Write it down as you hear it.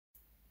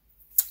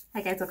Hi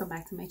guys, welcome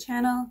back to my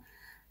channel.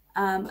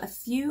 A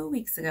few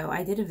weeks ago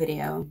I did a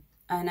video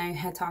and I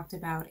had talked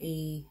about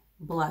a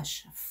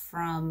blush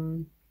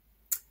from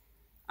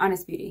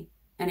Honest Beauty,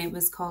 and it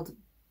was called,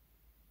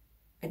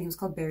 I think it was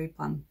called Berry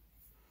Plum.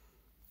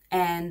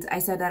 And I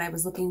said that I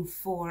was looking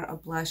for a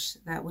blush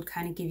that would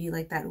kind of give you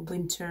like that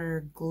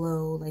winter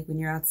glow, like when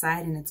you're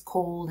outside and it's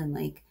cold and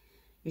like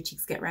your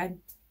cheeks get red.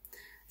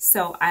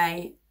 So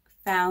I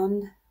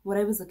found what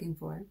I was looking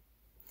for.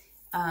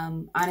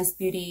 Honest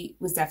Beauty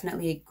was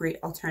definitely a great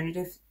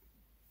alternative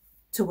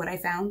to what I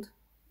found.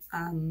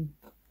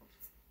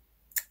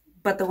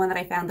 But the one that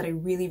I found that I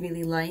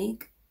really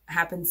like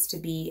happens to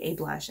be a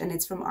blush, and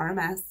it's from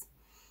RMS,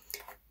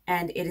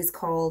 and it is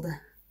called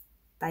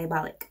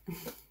Diabolique.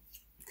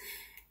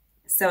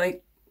 So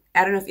I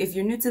don't know if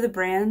you're new to the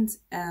brand,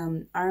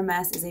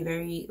 RMS is a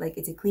very,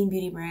 it's a clean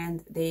beauty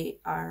brand. They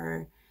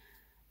are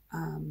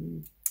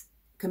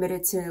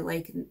committed to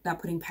like not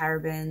putting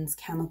parabens,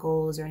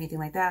 chemicals, or anything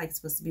like that. Like, it's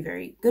supposed to be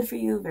very good for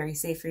you, very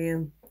safe for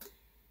you.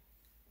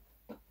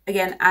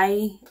 Again,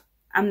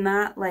 I'm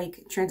not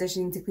like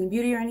transitioning to clean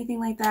beauty or anything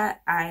like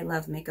that. I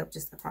love makeup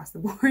just across the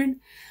board.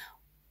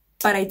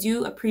 But I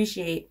do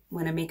appreciate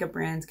when a makeup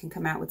brand can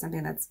come out with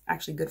something that's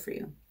actually good for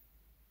you.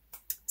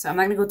 So I'm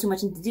not going to go too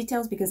much into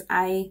details because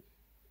I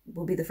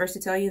will be the first to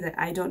tell you that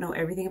I don't know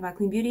everything about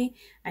clean beauty.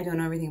 I don't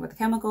know everything about the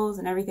chemicals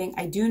and everything.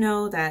 I do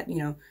know that, you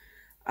know,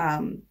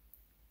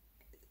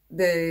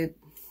 the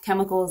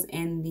chemicals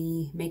in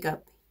the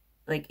makeup,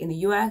 like in the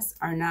US,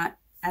 are not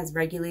as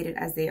regulated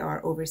as they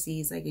are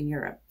overseas, like in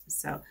Europe.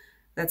 So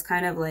that's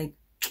kind of like,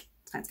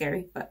 it's kind of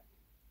scary, but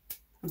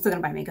I'm still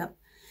gonna buy makeup.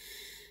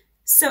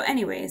 So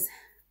anyways,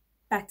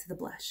 back to the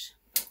blush.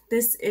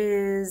 This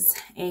is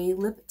a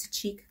lip to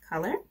cheek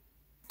color,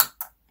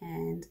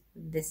 and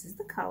this is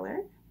the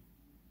color.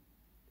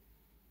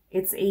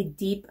 It's a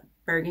deep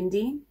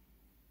burgundy.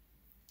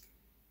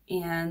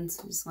 And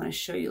I just want to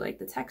show you like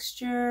the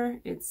texture.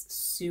 It's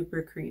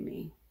super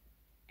creamy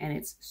and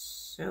it's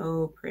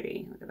so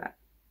pretty. Look at that.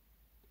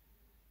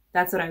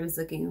 That's what I was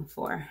looking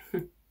for.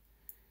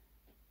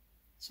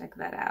 Check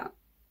that out.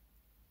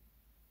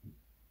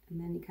 And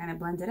then you kind of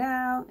blend it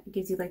out. It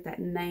gives you like that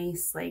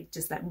nice, like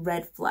just that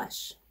red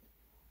flush.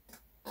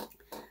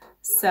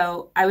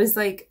 So I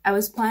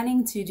was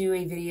planning to do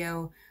a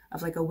video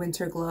of like a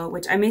winter glow,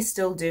 which I may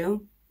still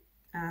do.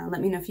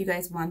 Let me know if you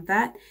guys want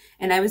that.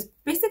 And I was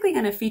basically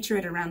going to feature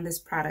it around this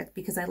product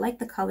because I like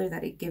the color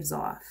that it gives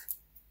off.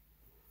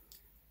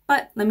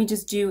 But let me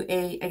just do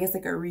I guess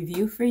like a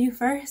review for you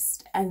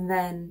first, and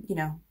then, you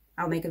know,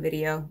 I'll make a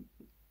video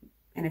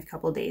in a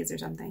couple days or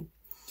something.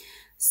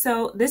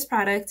 So this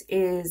product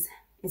is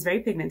very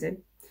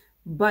pigmented,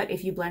 but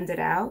if you blend it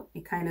out,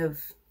 it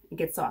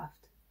gets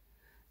soft.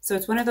 So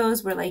it's one of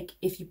those where, like,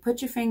 if you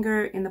put your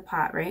finger in the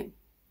pot, right,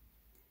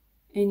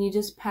 and you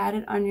just pat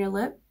it on your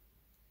lip,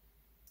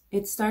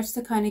 it starts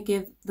to kind of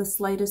give the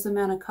slightest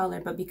amount of color,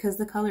 but because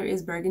the color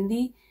is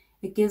burgundy,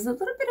 it gives a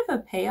little bit of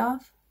a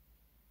payoff.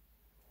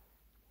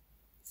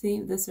 See,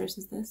 this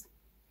versus this.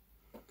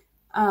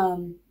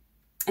 And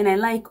I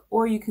like,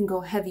 or you can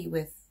go heavy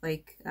with,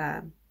 like,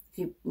 if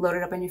you load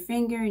it up on your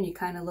finger and you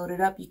kind of load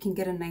it up, you can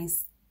get a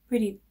nice,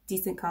 pretty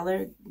decent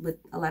color with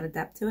a lot of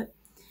depth to it.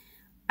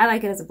 I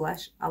like it as a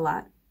blush a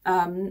lot.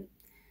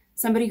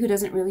 Somebody who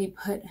doesn't really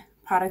put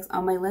products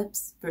on my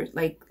lips for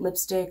like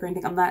lipstick or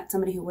anything. I'm not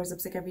somebody who wears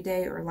lipstick every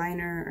day or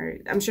liner,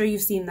 or I'm sure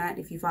you've seen that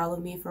if you follow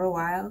me for a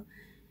while.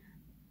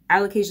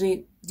 I'll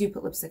occasionally do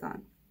put lipstick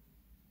on.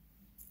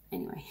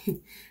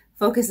 Anyway,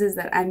 focus is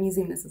that I'm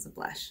using this as a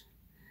blush.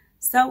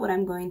 So what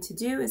I'm going to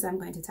do is I'm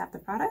going to tap the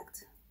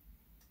product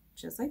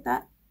just like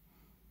that.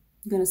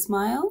 I'm going to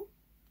smile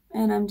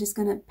and I'm just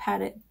going to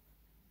pat it.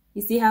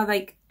 You see how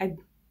like I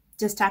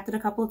just tapped it a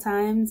couple of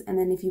times, and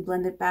then if you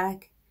blend it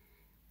back,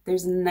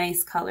 there's a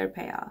nice color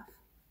payoff.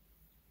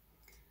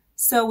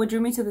 So what drew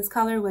me to this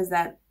color was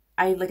that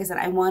like I said,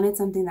 I wanted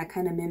something that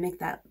kind of mimicked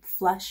that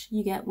flush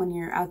you get when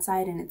you're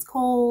outside and it's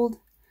cold,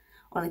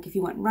 or like if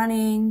you went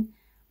running,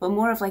 but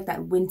more of like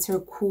that winter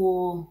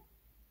cool,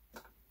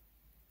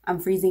 I'm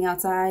freezing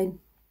outside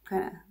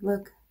kind of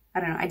look.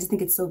 I don't know. I just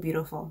think it's so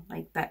beautiful.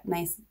 Like that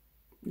nice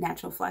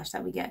natural flush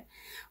that we get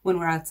when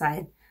we're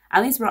outside.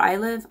 At least where I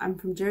live, I'm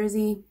from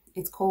Jersey.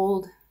 It's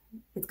cold.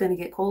 It's going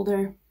to get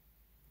colder.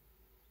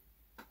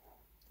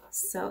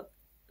 So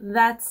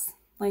that's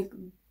like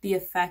the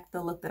effect,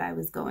 the look that I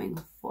was going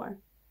for.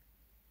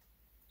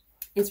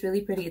 It's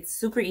really pretty. It's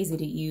super easy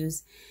to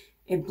use.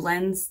 It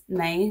blends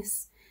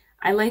nice.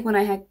 I like when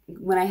I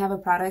have a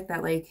product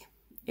that, like,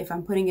 if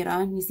I'm putting it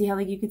on, you see how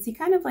like you can see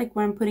kind of like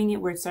where I'm putting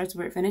it, where it starts,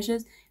 where it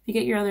finishes. If you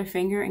get your other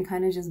finger and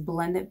kind of just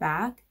blend it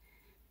back,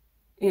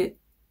 you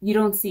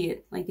don't see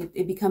it. Like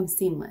it becomes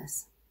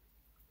seamless.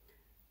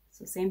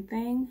 So same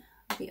thing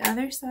with the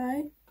other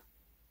side.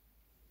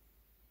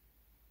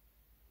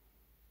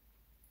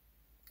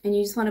 And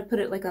you just want to put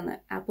it like on the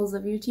apples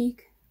of your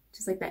cheek,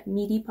 just like that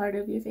meaty part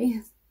of your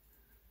face.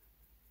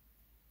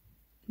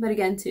 But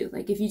again too,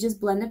 like if you just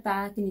blend it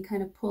back and you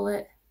kind of pull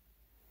it,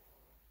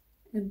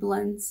 it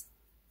blends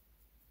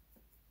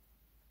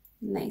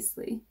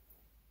nicely.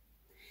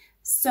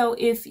 So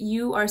if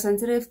you are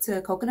sensitive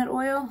to coconut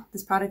oil,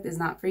 this product is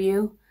not for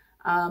you.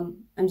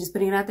 I'm just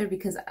putting it out there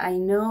because I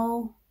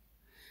know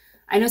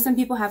some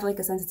people have like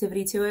a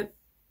sensitivity to it,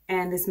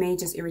 and this may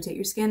just irritate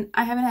your skin.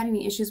 I haven't had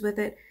any issues with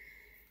it.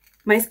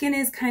 My skin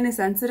is kind of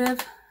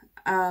sensitive.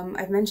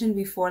 I've mentioned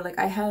before, like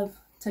I have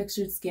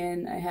textured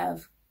skin. I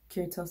have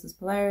keratosis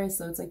pilaris,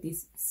 so it's like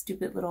these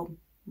stupid little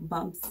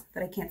bumps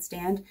that I can't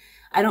stand.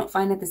 I don't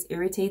find that this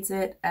irritates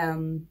it.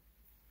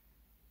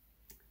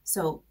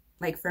 So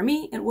like for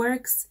me, it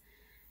works,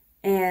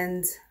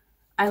 and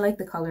I like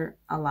the color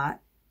a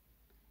lot.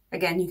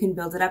 Again, you can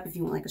build it up if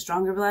you want like a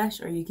stronger blush,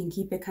 or you can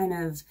keep it kind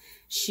of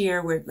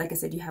sheer where, like I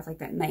said, you have like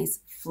that nice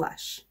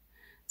flush.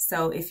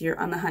 So if you're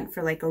on the hunt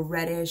for like a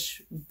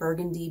reddish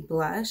burgundy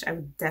blush, I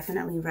would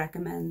definitely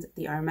recommend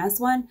the RMS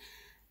one.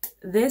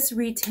 This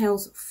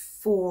retails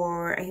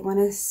for, I want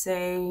to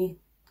say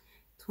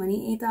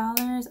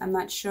 $28. I'm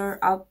not sure.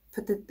 I'll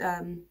put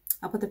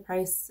the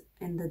price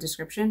in the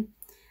description.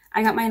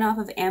 I got mine off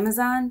of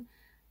Amazon.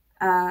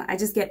 I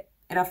just get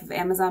it off of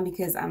Amazon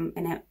because I'm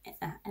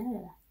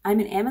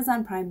an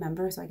Amazon Prime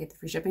member, so I get the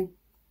free shipping.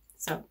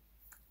 So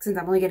since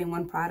I'm only getting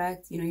one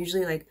product, you know,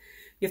 usually like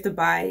you have to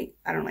buy,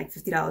 I don't know, like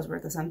 $50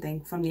 worth of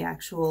something from the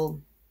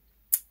actual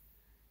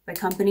like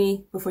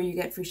company before you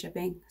get free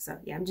shipping. So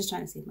yeah, I'm just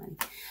trying to save money.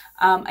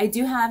 I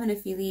do have an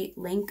affiliate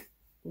link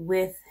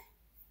with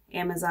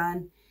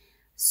Amazon.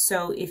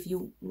 So if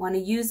you want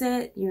to use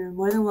it, you're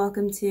more than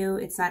welcome to.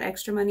 It's not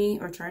extra money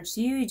or charge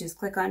to you. You just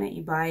click on it,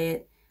 you buy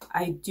it.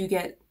 I do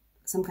get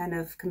some kind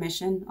of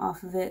commission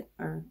off of it,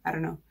 or I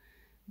don't know.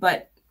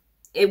 But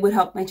it would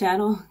help my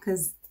channel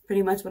because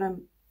pretty much what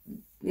I'm,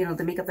 you know,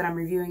 the makeup that I'm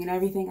reviewing and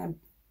everything, I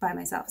buy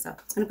myself. So I'm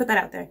going to put that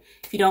out there.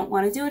 If you don't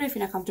want to do it, if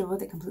you're not comfortable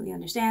with it, completely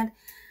understand.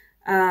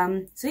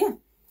 So yeah,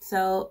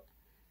 so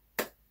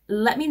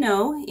let me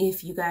know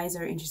if you guys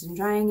are interested in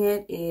trying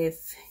it,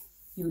 if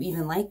you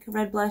even like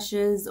red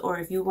blushes, or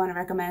if you want to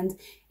recommend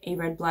a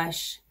red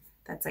blush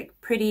that's like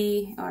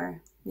pretty,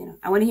 or, you know,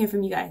 I want to hear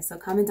from you guys. So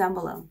comment down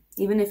below,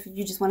 even if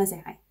you just want to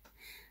say hi.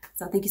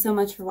 So thank you so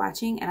much for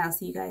watching, and I'll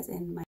see you guys in my